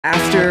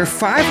After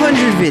 500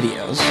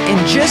 videos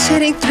and just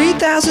hitting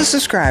 3,000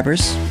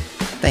 subscribers,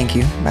 thank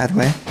you, by the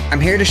way, I'm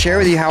here to share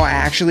with you how I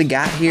actually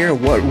got here,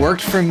 what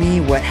worked for me,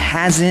 what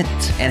hasn't,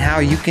 and how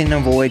you can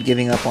avoid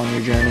giving up on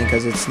your journey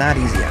because it's not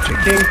easy after.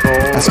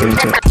 Let's get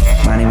into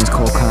it. My name is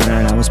Cole Connor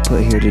and I was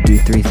put here to do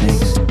three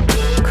things: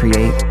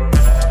 create,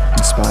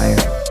 inspire,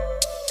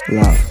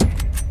 love.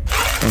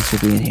 Thanks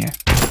for being here.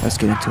 Let's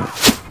get into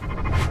it.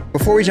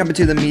 Before we jump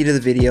into the meat of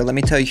the video, let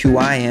me tell you who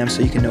I am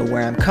so you can know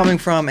where I'm coming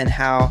from and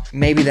how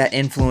maybe that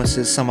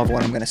influences some of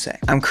what I'm gonna say.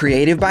 I'm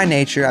creative by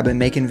nature. I've been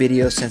making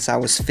videos since I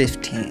was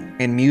 15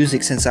 and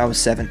music since I was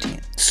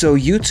 17. So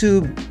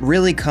YouTube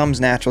really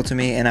comes natural to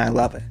me and I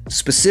love it.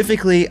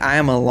 Specifically, I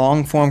am a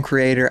long form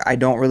creator. I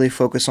don't really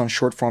focus on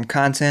short form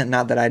content,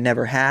 not that I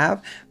never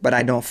have, but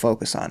I don't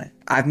focus on it.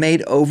 I've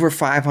made over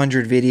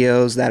 500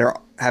 videos that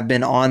have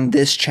been on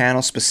this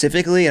channel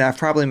specifically, and I've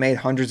probably made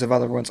hundreds of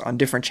other ones on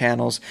different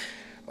channels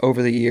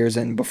over the years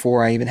and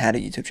before I even had a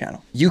YouTube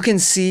channel. You can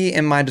see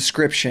in my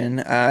description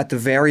at the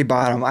very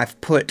bottom, I've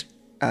put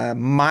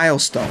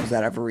milestones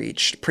that I've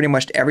reached. Pretty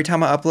much every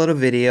time I upload a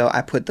video,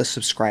 I put the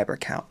subscriber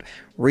count.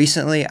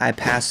 Recently, I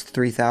passed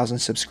 3,000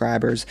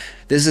 subscribers.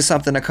 This is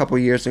something a couple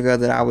years ago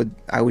that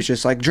I was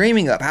just like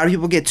dreaming of. How do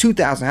people get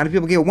 2,000? How do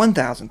people get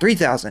 1,000,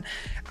 3,000?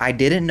 I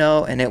didn't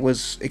know, and it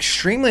was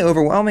extremely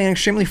overwhelming and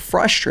extremely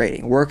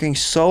frustrating, working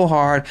so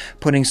hard,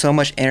 putting so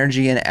much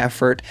energy and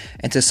effort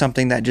into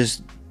something that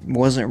just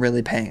wasn't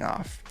really paying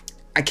off.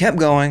 I kept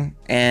going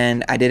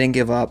and I didn't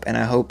give up, and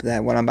I hope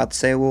that what I'm about to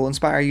say will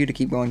inspire you to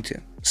keep going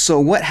too. So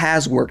what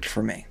has worked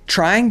for me?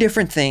 Trying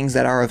different things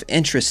that are of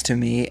interest to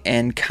me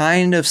and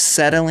kind of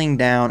settling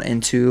down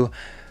into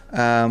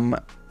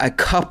a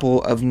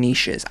couple of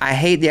niches. I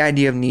hate the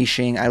idea of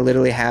niching. I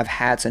literally have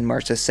hats and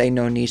merch that say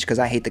no niche because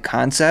I hate the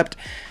concept.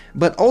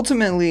 But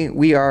ultimately,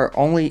 we are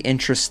only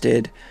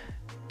interested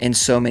in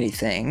so many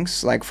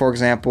things. Like, for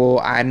example,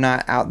 I'm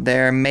not out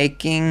there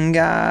making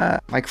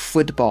like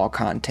football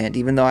content.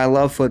 Even though I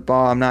love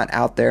football, I'm not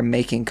out there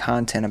making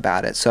content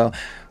about it. So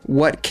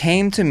what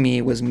came to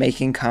me was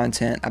making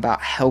content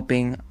about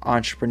helping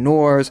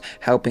entrepreneurs,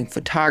 helping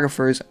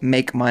photographers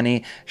make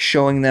money,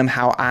 showing them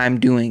how I'm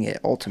doing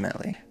it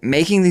ultimately.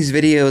 Making these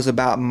videos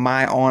about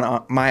my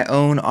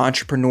own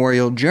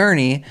entrepreneurial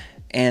journey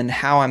and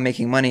how I'm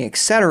making money,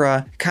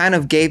 etc., kind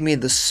of gave me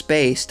the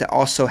space to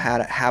also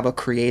have a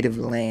creative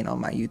lane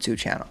on my YouTube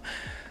channel.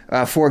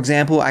 For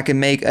example, I could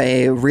make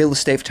a real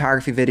estate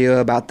photography video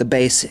about the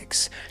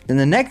basics. Then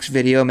the next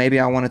video, maybe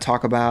I want to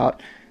talk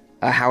about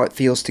how it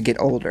feels to get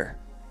older.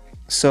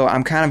 So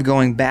I'm kind of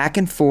going back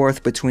and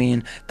forth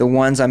between the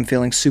ones I'm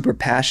feeling super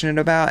passionate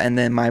about and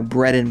then my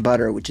bread and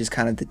butter, which is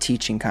kind of the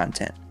teaching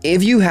content.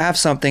 If you have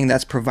something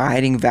that's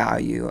providing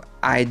value,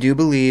 I do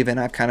believe, and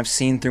I've kind of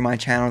seen through my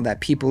channel, that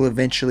people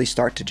eventually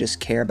start to just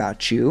care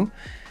about you,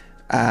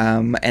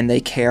 and they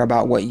care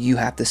about what you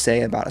have to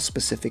say about a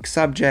specific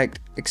subject,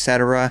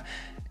 etc.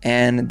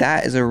 And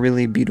that is a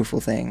really beautiful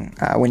thing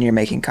when you're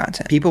making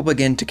content. People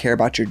begin to care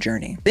about your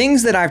journey.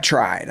 Things that I've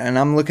tried, and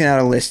I'm looking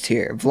at a list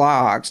here: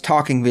 vlogs,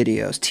 talking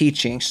videos,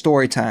 teaching,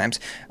 story times,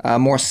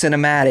 more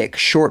cinematic,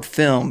 short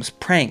films,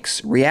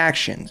 pranks,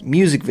 reactions,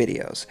 music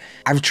videos.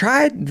 I've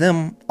tried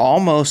them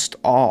almost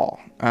all.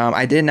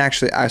 I don't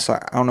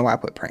know why I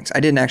put pranks. I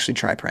didn't actually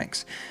try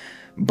pranks.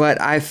 But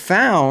I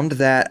found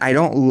that I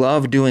don't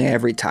love doing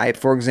every type.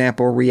 For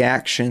example,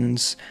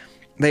 reactions.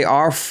 They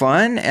are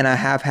fun, and I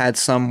have had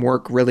some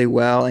work really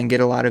well and get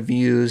a lot of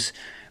views,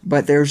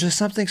 but there's just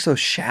something so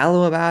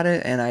shallow about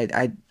it, and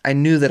I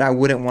knew that I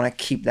wouldn't want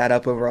to keep that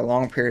up over a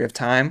long period of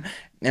time,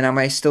 and I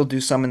might still do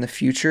some in the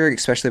future,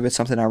 especially if it's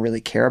something I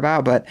really care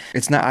about, but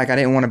it's not like I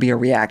didn't want to be a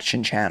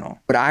reaction channel.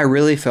 What I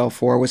really fell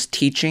for was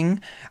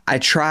teaching. I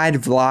tried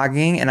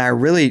vlogging, and I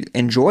really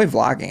enjoy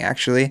vlogging,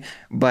 actually,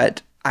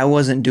 but I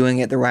wasn't doing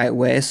it the right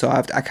way, so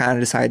I kind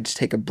of decided to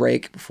take a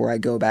break before I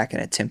go back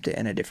and attempt it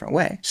in a different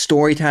way.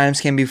 Story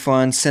times can be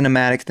fun,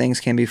 cinematic things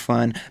can be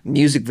fun,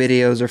 music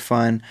videos are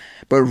fun,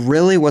 but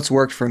really what's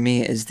worked for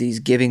me is these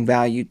giving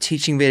value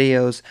teaching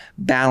videos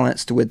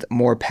balanced with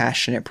more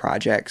passionate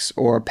projects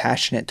or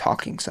passionate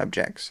talking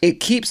subjects. It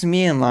keeps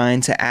me in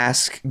line to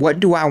ask, what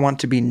do I want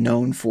to be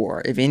known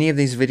for? If any of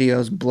these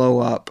videos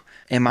blow up,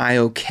 am I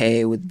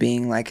okay with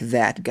being like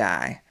that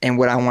guy? And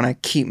would I want to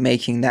keep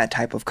making that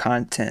type of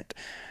content?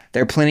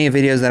 There are plenty of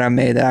videos that I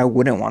made that I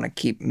wouldn't want to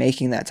keep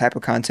making that type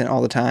of content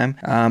all the time.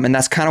 And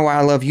that's kind of why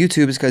I love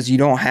YouTube, is because you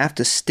don't have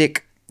to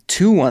stick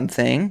to one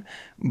thing.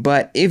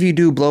 But if you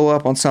do blow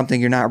up on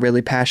something you're not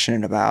really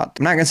passionate about,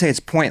 I'm not going to say it's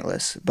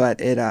pointless, but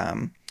it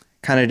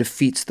kind of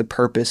defeats the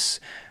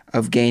purpose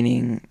of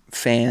gaining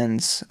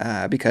fans.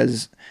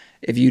 Because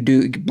if you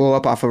do blow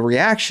up off a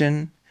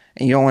reaction,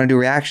 and you don't want to do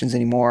reactions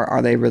anymore,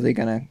 are they really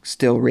going to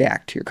still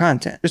react to your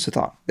content? Just a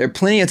thought. There are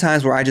plenty of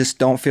times where I just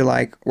don't feel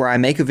like, where I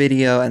make a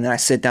video and then I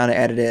sit down to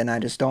edit it and I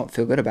just don't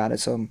feel good about it,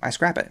 so I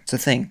scrap it. It's a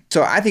thing.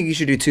 So I think you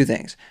should do two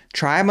things.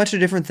 Try a bunch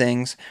of different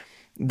things,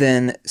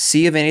 then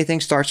see if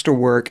anything starts to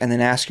work, and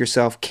then ask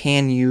yourself,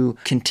 can you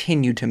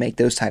continue to make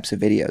those types of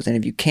videos? And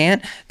if you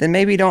can't, then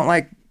maybe don't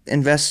like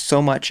invest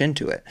so much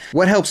into it.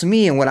 What helps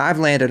me and what I've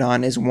landed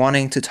on is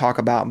wanting to talk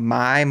about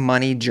my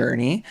money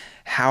journey,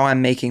 how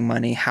I'm making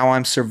money, how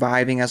I'm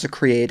surviving as a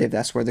creative.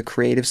 That's where the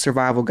creative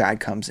survival guide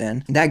comes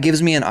in. That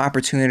gives me an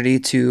opportunity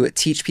to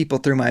teach people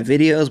through my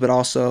videos, but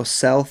also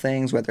sell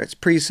things, whether it's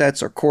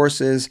presets or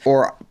courses,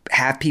 or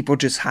have people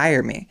just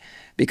hire me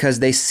because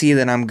they see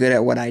that I'm good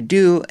at what I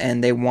do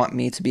and they want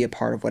me to be a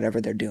part of whatever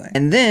they're doing.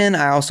 And then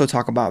I also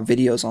talk about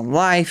videos on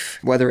life,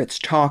 whether it's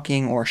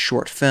talking or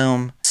short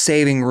film,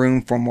 saving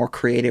room for more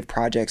creative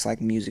projects like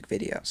music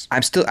videos.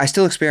 I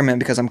still experiment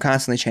because I'm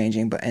constantly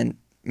changing, and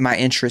my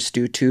interests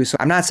do too. So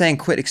I'm not saying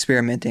quit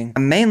experimenting.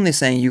 I'm mainly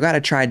saying you got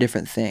to try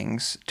different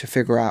things to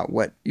figure out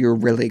what you're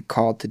really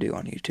called to do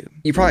on YouTube.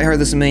 You probably heard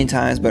this a million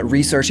times, but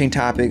researching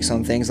topics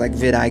on things like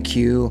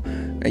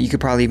vidIQ, you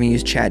could probably even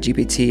use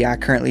ChatGPT. I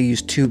currently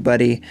use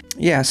TubeBuddy.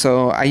 Yeah,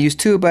 so I use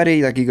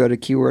TubeBuddy. Like you go to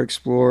Keyword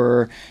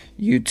Explorer,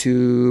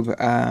 YouTube,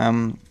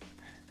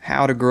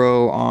 how to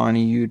grow on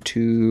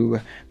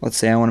YouTube. Let's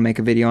say I want to make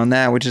a video on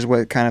that, which is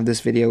what kind of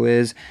this video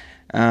is.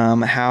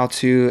 How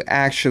to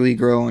actually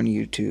grow on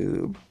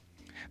YouTube.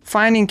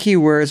 Finding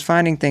keywords,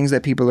 finding things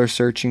that people are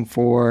searching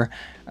for.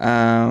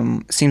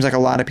 Seems like a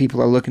lot of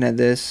people are looking at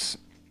this.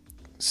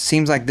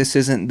 Seems like this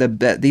isn't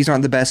these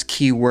aren't the best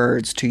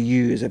keywords to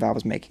use if I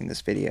was making this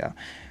video.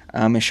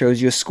 It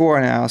shows you a score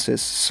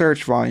analysis,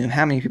 search volume,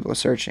 how many people are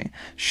searching.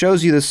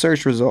 Shows you the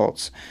search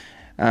results.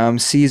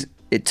 Sees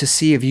it to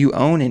see if you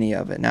own any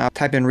of it. Now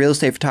type in real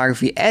estate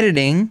photography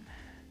editing,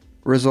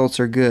 results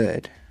are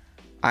good.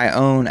 I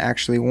own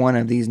actually one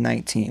of these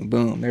 19.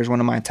 Boom, there's one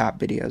of my top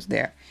videos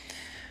there.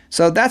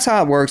 So that's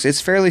how it works. It's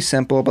fairly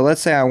simple, but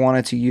let's say I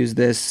wanted to use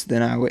this,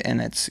 then I would,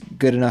 and it's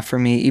good enough for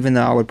me, even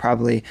though I would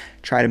probably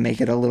try to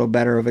make it a little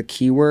better of a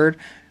keyword,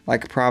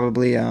 like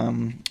probably,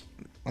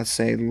 let's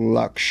say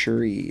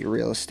luxury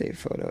real estate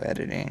photo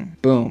editing.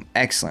 Boom,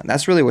 excellent.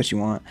 That's really what you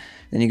want.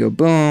 Then you go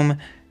boom,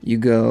 you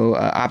go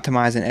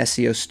optimize in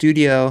SEO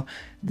Studio.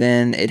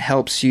 Then it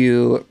helps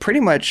you pretty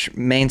much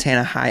maintain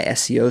a high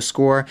SEO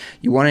score.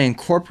 You want to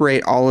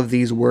incorporate all of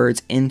these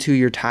words into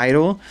your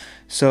title.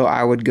 So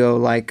I would go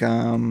like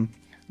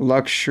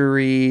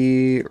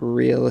luxury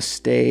real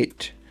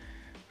estate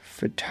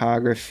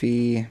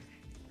photography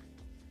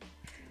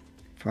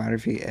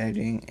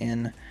editing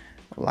in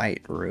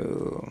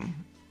Lightroom.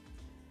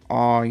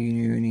 All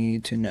you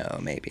need to know,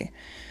 maybe.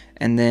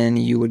 And then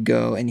you would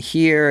go in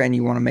here and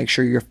you want to make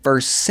sure your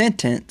first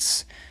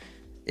sentence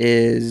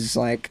is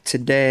like,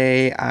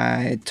 today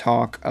I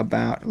talk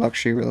about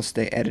luxury real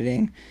estate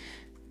editing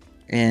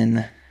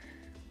in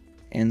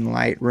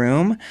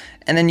Lightroom.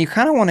 And then you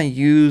kind of want to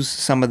use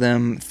some of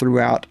them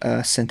throughout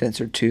a sentence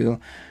or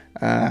two.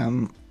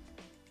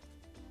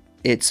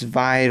 It's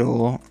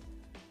vital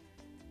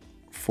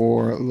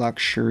for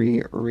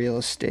luxury real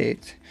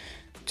estate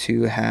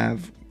to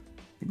have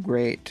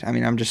great,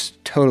 I'm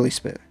just totally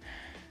spit.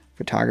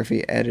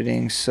 Photography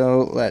editing.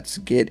 So let's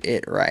get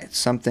it right.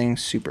 Something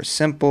super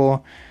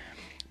simple.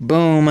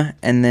 Boom.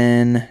 And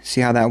then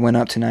see how that went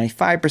up to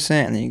 95%.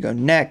 And then you go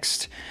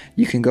next.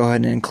 You can go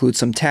ahead and include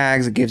some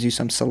tags. It gives you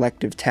some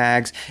selective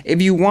tags.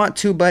 If you want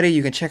to, buddy,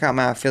 you can check out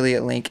my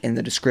affiliate link in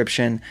the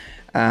description.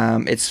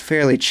 It's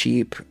fairly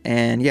cheap,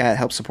 and yeah, it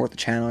helps support the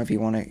channel if you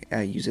want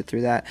to use it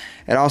through that.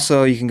 And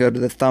also, you can go to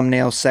the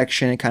thumbnail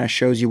section. It kind of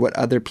shows you what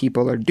other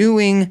people are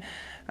doing.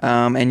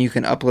 And you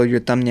can upload your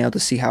thumbnail to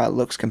see how it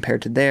looks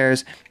compared to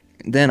theirs.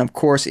 Then, of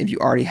course, if you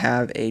already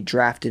have a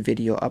drafted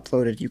video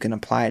uploaded, you can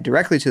apply it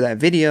directly to that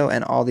video,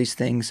 and all these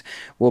things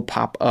will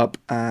pop up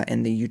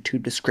in the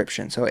YouTube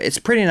description. So it's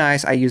pretty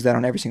nice. I use that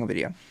on every single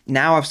video.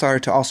 Now I've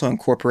started to also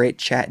incorporate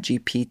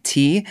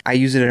ChatGPT. I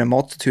use it in a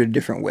multitude of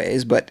different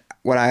ways, but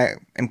what I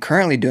am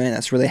currently doing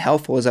that's really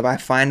helpful is if I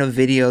find a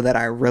video that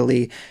I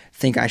really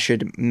think I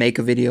should make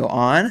a video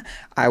on,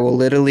 I will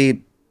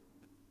literally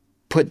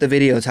put the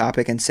video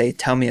topic and say,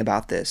 tell me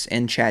about this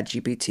in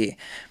ChatGPT.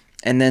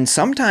 And then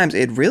sometimes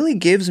it really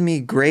gives me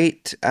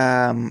great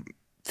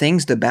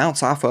things to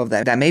bounce off of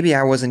that maybe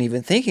I wasn't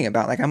even thinking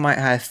about. Like I might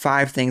have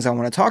 5 things I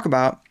want to talk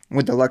about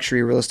with the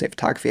luxury real estate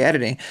photography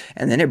editing,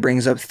 and then it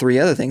brings up 3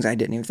 other things I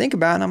didn't even think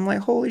about, and I'm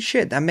like, holy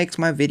shit, that makes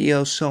my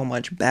video so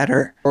much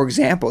better. For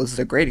example, this is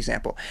a great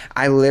example.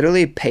 I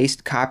literally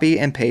copy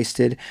and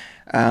pasted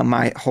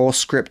my whole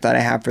script that I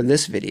have for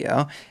this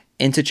video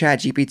into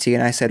ChatGPT,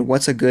 and I said,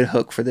 what's a good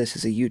hook for this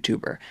as a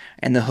YouTuber?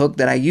 And the hook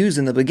that I used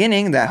in the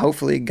beginning that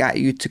hopefully got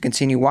you to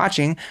continue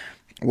watching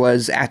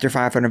was after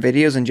 500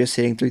 videos and just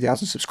hitting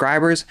 3,000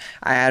 subscribers.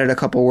 I added a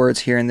couple words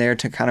here and there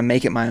to kind of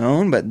make it my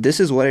own, but this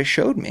is what it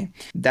showed me.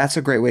 That's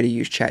a great way to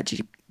use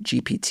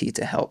ChatGPT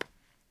to help.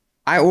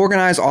 I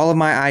organize all of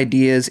my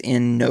ideas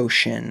in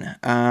Notion.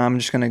 I'm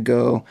just going to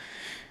go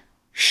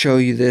show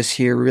you this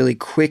here really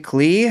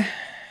quickly.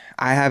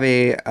 I have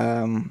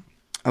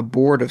a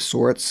board of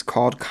sorts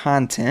called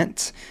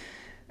content.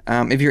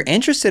 If you're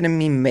interested in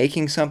me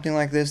making something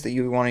like this that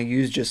you want to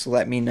use, just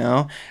let me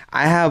know.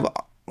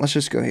 Let's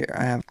just go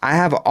here. I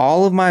have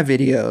all of my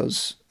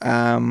videos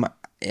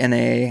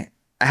I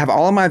have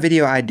all of my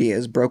video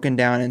ideas broken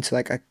down into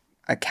like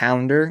a a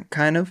calendar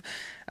kind of.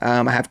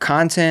 I have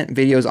content,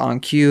 videos on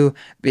cue,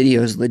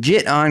 videos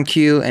legit on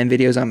cue, and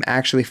videos I'm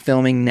actually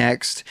filming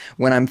next.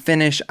 When I'm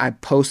finished, I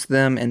post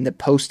them in the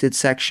posted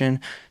section,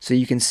 so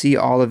you can see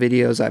all the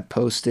videos I've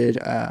posted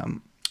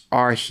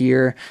are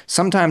here.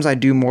 Sometimes I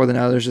do more than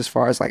others as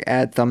far as like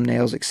add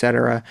thumbnails,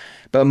 etc.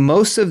 But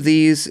most of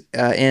these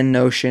in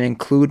Notion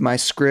include my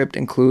script,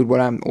 include what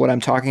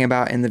I'm talking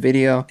about in the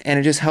video, and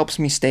it just helps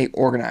me stay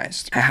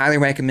organized. I highly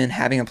recommend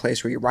having a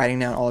place where you're writing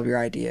down all of your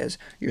ideas,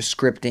 you're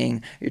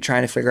scripting, you're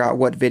trying to figure out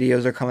what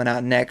videos are coming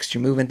out next,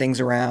 you're moving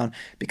things around,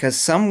 because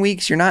some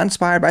weeks you're not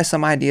inspired by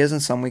some ideas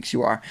and some weeks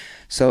you are.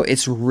 So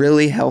it's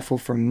really helpful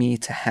for me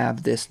to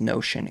have this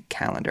Notion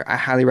calendar. I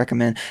highly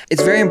recommend.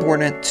 It's very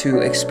important to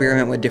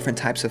experiment with different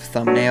types of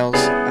thumbnails.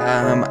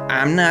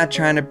 I'm not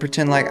trying to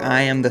pretend like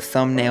I am the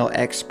thumbnail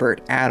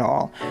expert at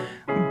all,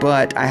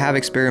 but I have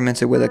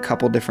experimented with a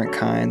couple different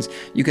kinds.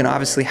 You can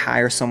obviously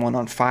hire someone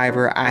on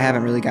Fiverr. I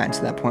haven't really gotten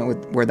to that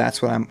point where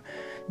that's what I'm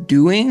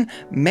doing,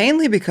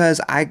 mainly because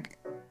I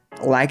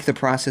like the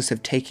process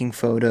of taking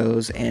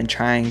photos and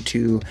trying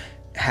to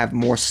have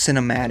more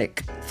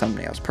cinematic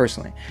thumbnails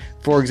personally.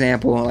 For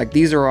example, like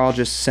these are all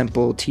just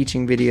simple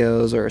teaching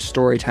videos or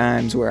story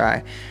times where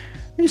I'm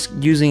just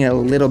using a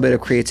little bit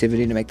of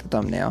creativity to make the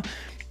thumbnail.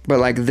 But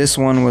like this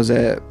one was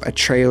a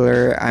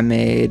trailer I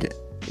made,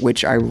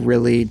 which I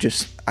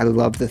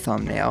love the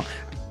thumbnail.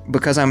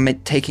 Because I'm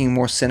taking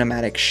more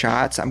cinematic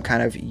shots, I'm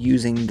kind of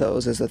using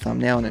those as a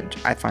thumbnail, and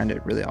I find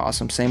it really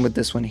awesome. Same with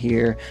this one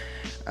here.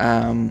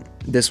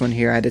 This one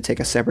here, I had to take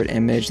a separate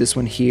image. This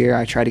one here,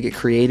 I try to get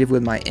creative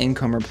with my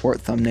income report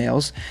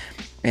thumbnails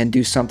and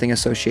do something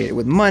associated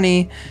with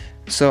money.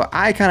 So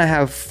I kind of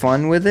have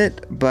fun with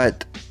it,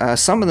 but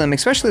some of them,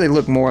 especially they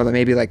look more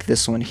maybe like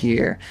this one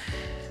here.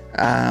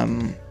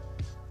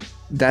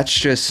 That's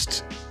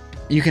just,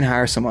 you can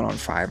hire someone on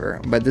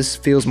Fiverr, but this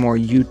feels more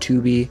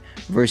YouTube-y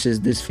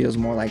versus this feels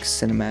more like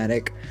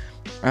cinematic.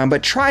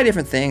 But try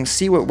different things,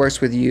 see what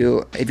works with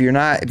you. If you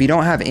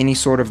don't have any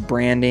sort of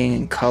branding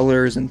and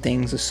colors and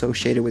things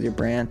associated with your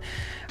brand,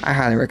 I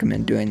highly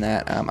recommend doing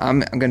that. I'm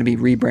going to be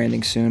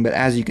rebranding soon, but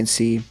as you can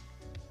see,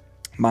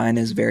 mine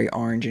is very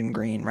orange and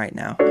green right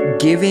now.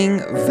 Giving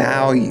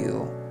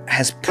value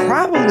has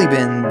probably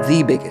been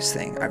the biggest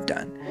thing I've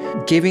done.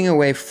 Giving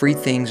away free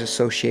things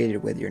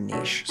associated with your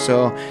niche.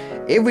 So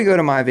if we go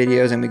to my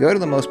videos and we go to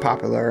the most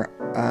popular,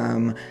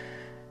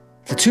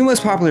 the two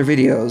most popular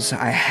videos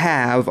I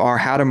have are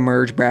how to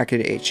merge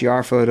bracketed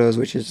HDR photos,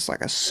 which is just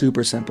like a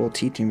super simple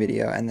teaching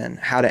video, and then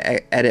how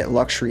to edit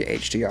luxury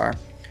HDR,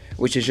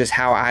 which is just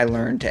how I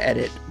learned to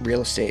edit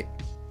real estate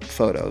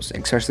photos,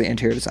 especially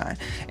interior design.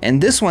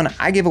 And this one,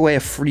 I give away a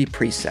free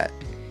preset.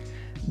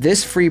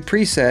 This free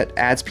preset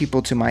adds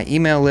people to my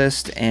email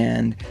list,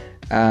 and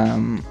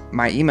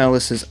my email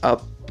list is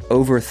up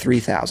over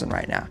 3,000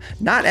 right now.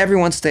 Not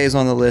everyone stays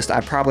on the list.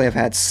 I probably have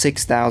had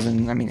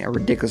 6,000, I mean a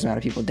ridiculous amount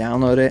of people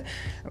download it,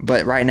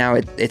 but right now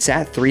it's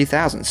at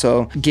 3,000.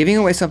 So giving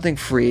away something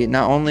free,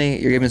 not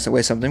only you're giving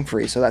away something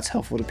free, so that's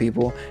helpful to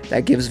people,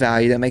 that gives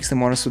value, that makes them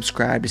want to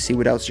subscribe to see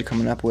what else you're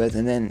coming up with,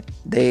 and then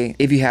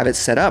if you have it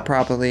set up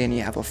properly and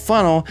you have a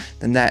funnel,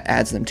 then that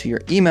adds them to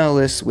your email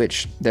list,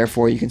 which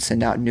therefore you can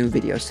send out new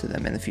videos to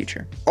them in the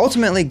future.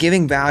 Ultimately,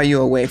 giving value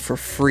away for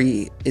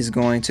free is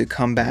going to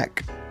come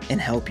back and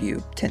help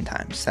you 10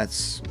 times.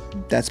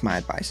 That's my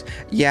advice.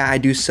 Yeah, I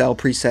do sell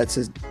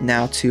presets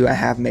now too. I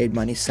have made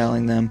money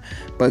selling them,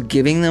 but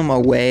giving them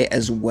away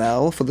as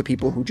well for the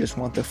people who just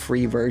want the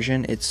free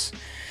version, it's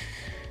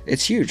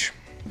huge.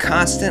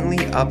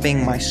 Constantly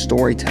upping my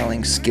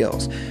storytelling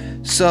skills.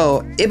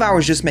 So if I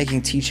was just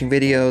making teaching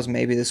videos,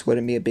 maybe this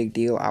wouldn't be a big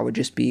deal. I would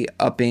just be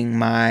upping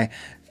my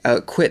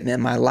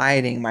equipment, my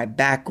lighting, my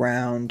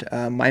background,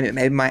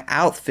 maybe my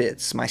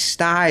outfits, my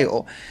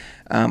style,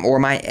 or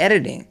my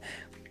editing.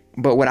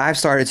 But what I've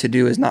started to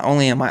do is not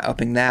only am I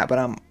upping that, but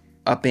I'm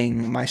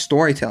upping my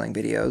storytelling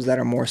videos that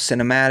are more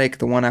cinematic.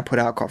 The one I put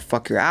out called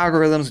Fuck Your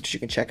Algorithms, which you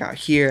can check out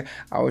here.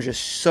 I was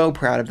just so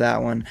proud of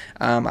that one.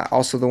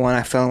 Also the one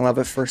I fell in love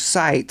at first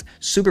sight,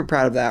 super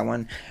proud of that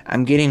one.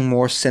 I'm getting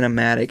more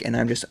cinematic and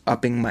I'm just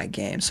upping my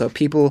game. So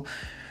people,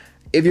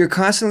 if you're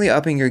constantly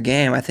upping your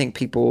game, I think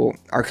people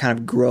are kind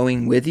of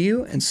growing with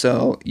you. And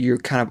so you're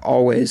kind of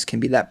always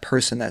can be that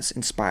person that's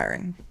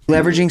inspiring.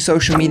 Leveraging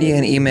social media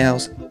and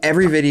emails.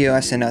 Every video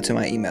I send out to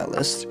my email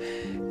list.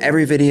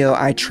 Every video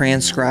I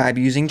transcribe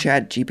using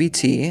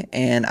ChatGPT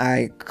and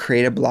I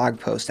create a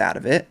blog post out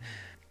of it.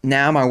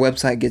 Now my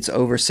website gets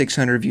over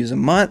 600 views a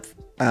month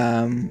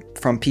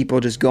from people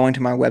just going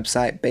to my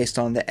website based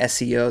on the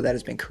SEO that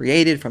has been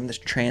created from this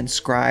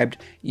transcribed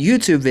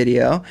YouTube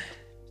video.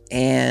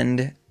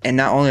 And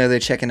not only are they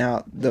checking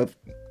out the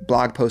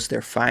blog posts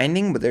they're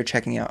finding, but they're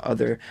checking out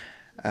other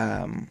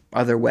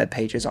web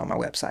pages on my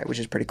website, which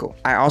is pretty cool.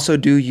 I also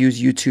do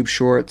use YouTube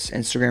Shorts,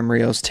 Instagram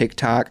Reels,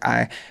 TikTok.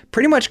 I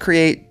pretty much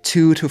create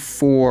 2 to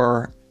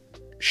 4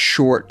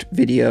 short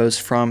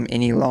videos from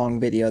any long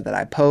video that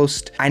I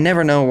post. I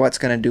never know what's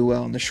going to do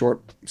well in the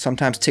short.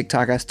 Sometimes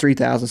TikTok has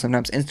 3,000,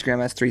 sometimes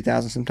Instagram has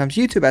 3,000, sometimes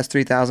YouTube has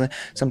 3,000,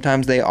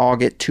 sometimes they all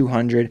get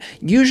 200.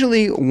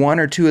 Usually one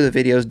or two of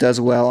the videos does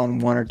well on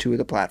one or two of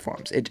the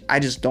platforms. I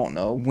just don't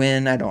know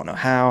when, I don't know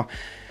how.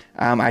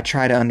 I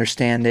try to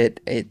understand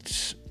it.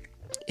 It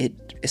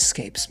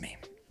escapes me.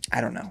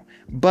 I don't know.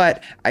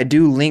 But I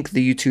do link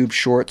the YouTube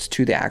shorts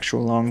to the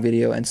actual long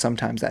video, and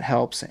sometimes that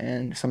helps.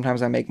 And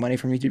sometimes I make money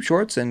from YouTube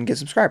shorts and get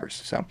subscribers.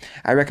 So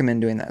I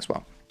recommend doing that as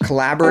well.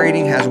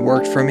 Collaborating has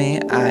worked for me.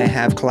 I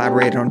have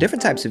collaborated on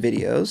different types of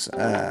videos,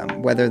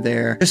 whether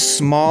they're just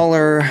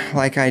smaller,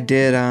 like I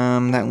did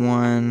that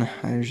one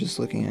I was just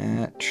looking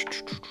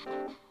at.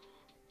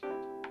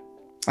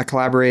 I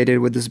collaborated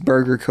with this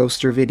burger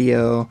coaster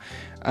video.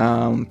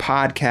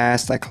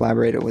 Podcast, I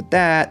collaborated with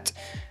that.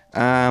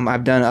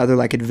 I've done other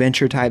like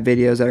adventure type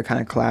videos that are kind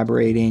of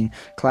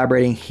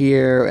collaborating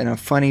here in a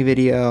funny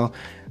video,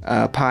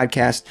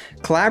 podcast.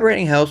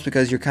 Collaborating helps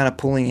because you're kind of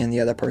pulling in the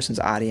other person's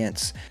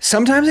audience.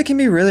 Sometimes it can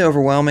be really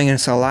overwhelming and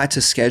it's a lot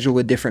to schedule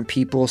with different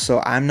people, so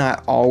I'm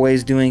not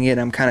always doing it.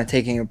 I'm kind of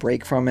taking a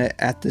break from it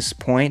at this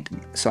point,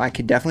 so I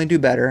could definitely do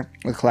better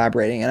with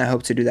collaborating, and I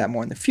hope to do that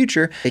more in the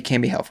future. It can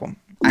be helpful.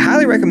 I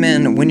highly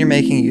recommend when you're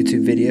making a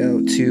YouTube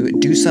video to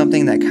do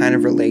something that kind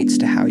of relates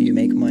to how you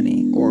make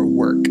money or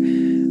work.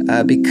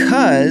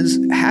 Because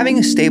having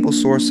a stable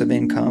source of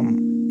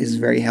income is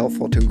very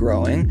helpful to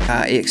growing,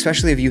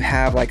 especially if you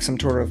have like some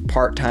sort of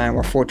part-time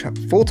or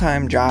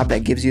full-time job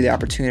that gives you the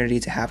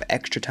opportunity to have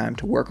extra time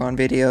to work on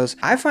videos.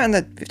 I find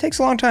that it takes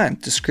a long time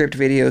to script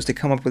videos, to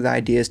come up with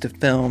ideas, to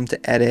film,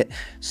 to edit.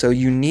 So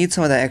you need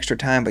some of that extra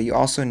time, but you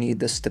also need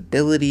the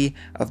stability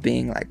of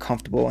being like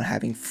comfortable and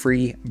having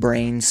free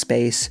brain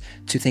space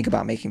to think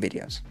about making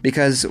videos.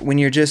 Because when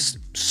you're just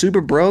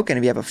super broke, and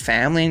if you have a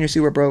family and you're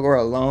super broke, or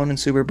alone and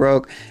super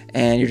broke,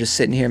 and you're just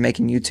sitting here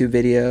making YouTube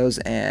videos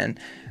and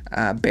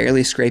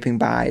barely scraping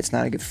by, it's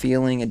not a good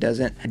feeling. It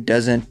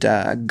doesn't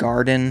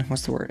garden,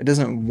 what's the word? It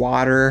doesn't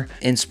water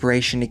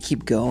inspiration to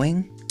keep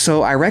going.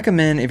 So I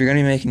recommend, if you're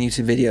gonna be making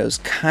YouTube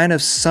videos, kind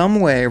of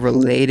some way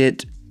relate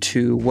it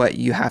to what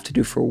you have to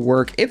do for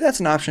work. If that's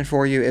an option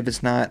for you, if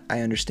it's not, I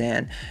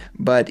understand.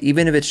 But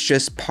even if it's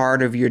just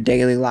part of your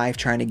daily life,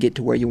 trying to get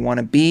to where you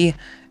wanna be,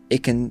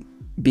 it can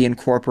be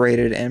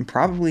incorporated and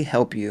probably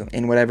help you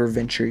in whatever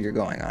venture you're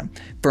going on.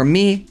 For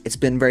me, it's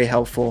been very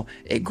helpful.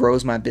 It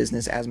grows my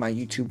business as my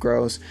YouTube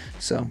grows.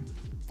 So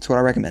that's what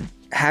I recommend.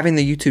 Having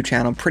the YouTube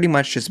channel pretty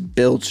much just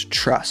builds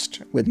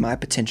trust with my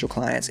potential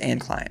clients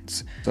and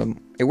clients. So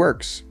it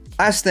works.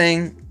 Last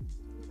thing,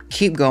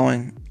 keep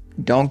going.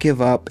 Don't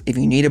give up. If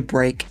you need a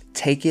break,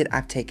 take it.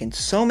 I've taken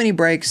so many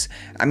breaks.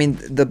 I mean,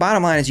 the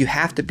bottom line is you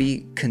have to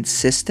be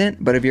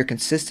consistent, but if you're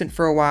consistent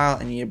for a while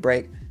and you need a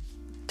break,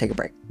 take a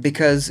break.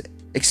 Because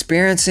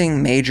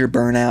experiencing major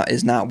burnout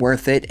is not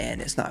worth it,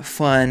 and it's not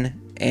fun,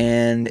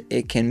 and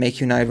it can make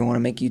you not even want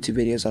to make YouTube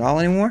videos at all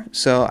anymore.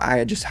 So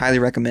I just highly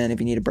recommend, if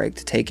you need a break,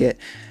 to take it.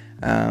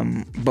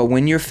 But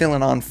when you're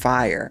feeling on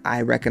fire,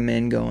 I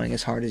recommend going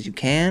as hard as you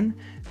can.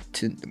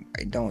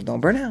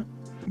 Don't burn out,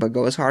 but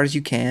go as hard as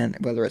you can,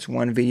 whether it's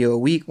one video a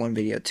week, one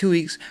video 2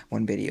 weeks,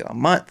 one video a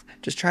month.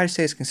 Just try to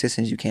stay as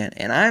consistent as you can.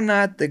 And I'm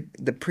not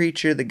the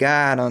preacher, the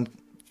guide on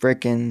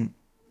freaking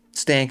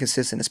staying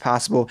consistent as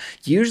possible.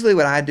 Usually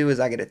what I do is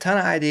I get a ton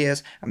of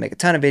ideas, I make a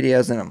ton of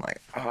videos, and I'm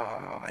like,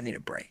 oh, I need a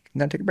break. And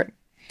then I take a break.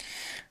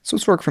 So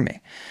it's worked for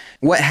me.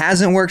 What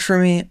hasn't worked for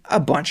me? A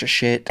bunch of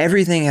shit.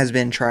 Everything has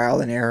been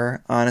trial and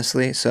error,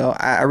 honestly. So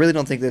I really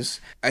don't think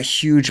there's a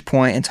huge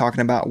point in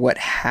talking about what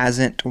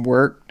hasn't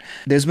worked.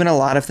 There's been a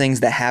lot of things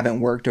that haven't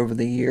worked over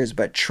the years,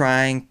 but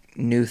trying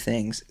new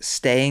things,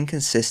 staying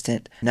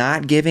consistent,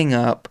 not giving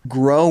up,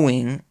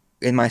 growing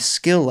in my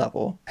skill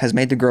level has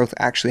made the growth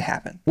actually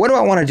happen. What do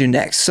I want to do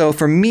next? So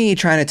for me,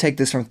 trying to take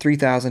this from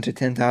 3,000 to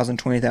 10,000,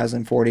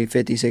 20,000, 40,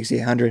 50, 60,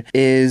 100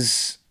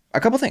 is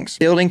a couple things.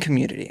 Building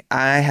community.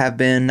 I have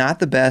been not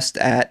the best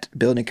at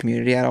building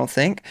community, I don't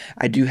think.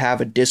 I do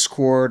have a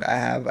Discord.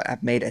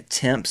 I've made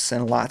attempts,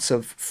 and lots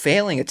of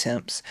failing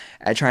attempts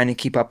at trying to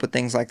keep up with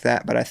things like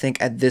that. But I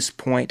think at this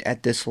point,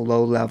 at this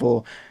low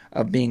level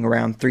of being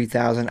around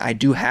 3,000, I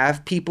do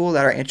have people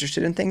that are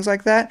interested in things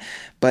like that,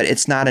 but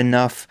it's not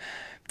enough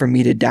for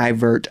me to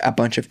divert a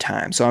bunch of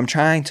time. So I'm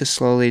trying to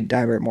slowly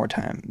divert more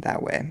time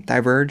that way.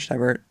 Divert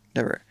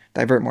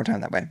more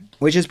time that way.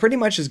 Which is pretty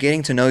much just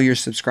getting to know your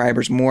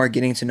subscribers more,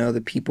 getting to know the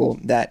people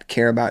that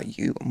care about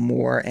you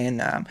more,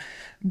 and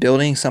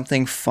building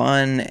something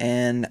fun.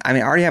 And I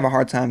mean, I already have a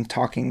hard time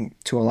talking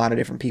to a lot of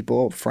different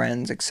people,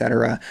 friends,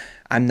 etc.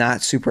 I'm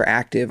not super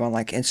active on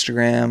like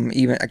Instagram,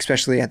 even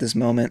especially at this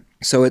moment.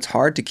 So it's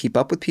hard to keep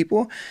up with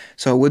people.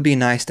 So it would be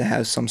nice to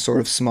have some sort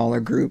of smaller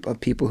group of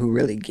people who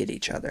really get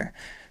each other.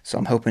 So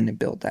I'm hoping to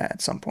build that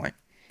at some point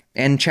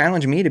and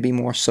challenge me to be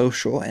more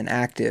social and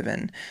active.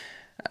 And,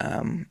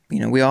 you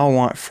know, we all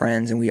want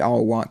friends and we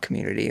all want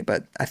community,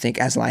 but I think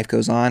as life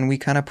goes on, we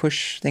kind of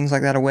push things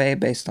like that away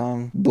based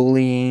on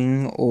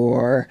bullying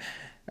or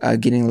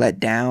getting let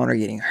down or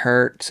getting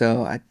hurt.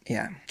 So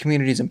yeah,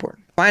 community is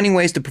important. Finding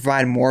ways to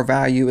provide more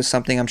value is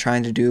something I'm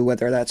trying to do,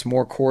 whether that's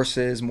more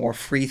courses, more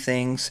free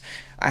things.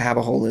 I have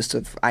a whole list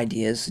of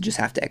ideas, just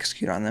have to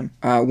execute on them.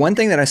 One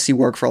thing that I see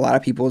work for a lot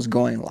of people is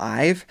going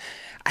live.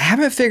 I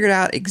haven't figured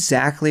out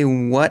exactly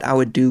what I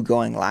would do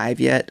going live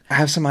yet. I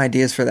have some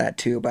ideas for that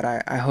too, but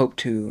I hope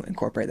to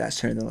incorporate that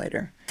sooner than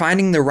later.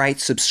 Finding the right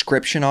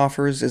subscription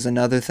offers is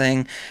another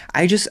thing.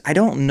 I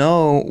don't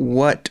know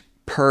what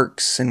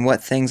perks and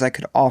what things I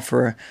could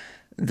offer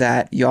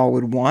that y'all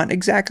would want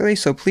exactly,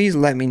 so please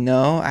let me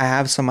know. I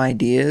have some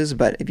ideas,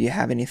 but if you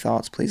have any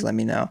thoughts, please let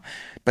me know.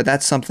 But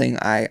that's something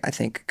I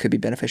think could be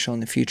beneficial in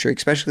the future,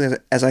 especially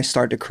as I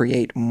start to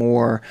create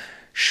more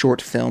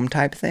short film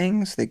type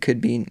things. It could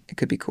be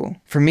cool.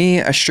 For me,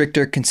 a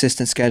stricter,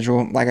 consistent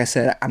schedule. Like I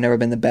said, I've never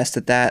been the best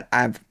at that.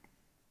 I've,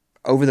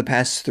 over the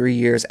past 3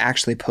 years,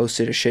 actually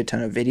posted a shit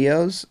ton of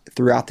videos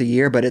throughout the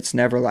year, but it's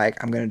never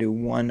like I'm gonna do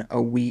one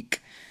a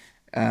week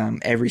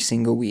every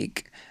single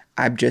week.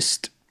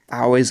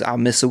 I'll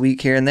miss a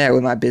week here and there.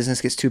 When my business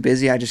gets too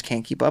busy, I just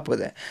can't keep up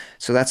with it.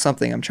 So that's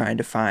something I'm trying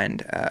to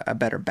find a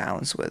better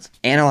balance with.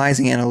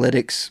 Analyzing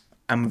analytics,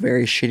 I'm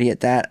very shitty at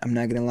that. I'm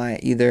not gonna lie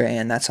either,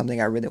 and that's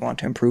something I really want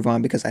to improve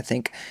on because I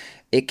think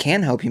it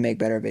can help you make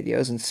better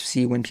videos and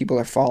see when people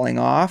are falling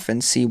off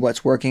and see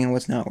what's working and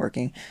what's not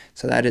working.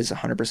 So that is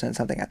 100%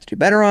 something I have to do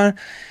better on.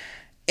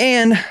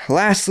 And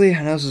lastly,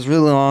 I know this is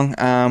really long,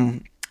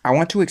 I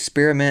want to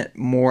experiment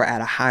more at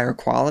a higher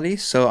quality,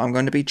 so I'm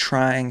going to be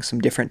trying some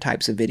different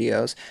types of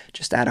videos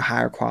just at a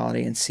higher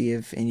quality and see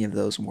if any of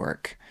those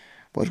work.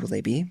 What will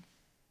they be?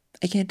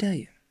 I can't tell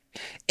you.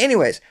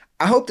 Anyways,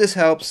 I hope this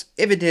helps.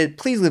 If it did,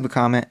 please leave a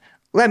comment.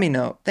 Let me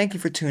know. Thank you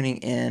for tuning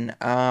in.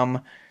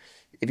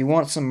 If you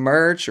want some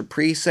merch or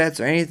presets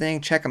or anything,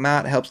 check them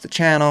out. It helps the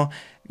channel.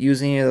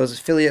 Use any of those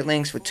affiliate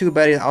links for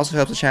TubeBuddy. It also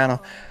helps the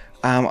channel.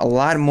 A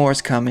lot more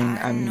is coming.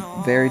 I'm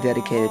very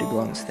dedicated to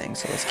growing this thing,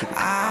 so let's keep it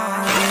going.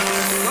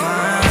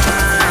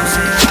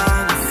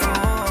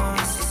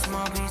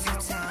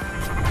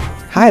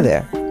 Hi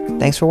there.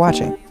 Thanks for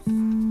watching.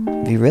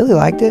 If you really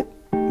liked it,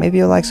 maybe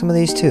you'll like some of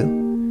these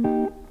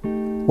too.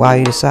 While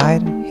you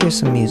decide, here's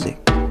some music.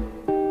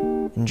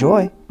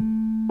 Enjoy.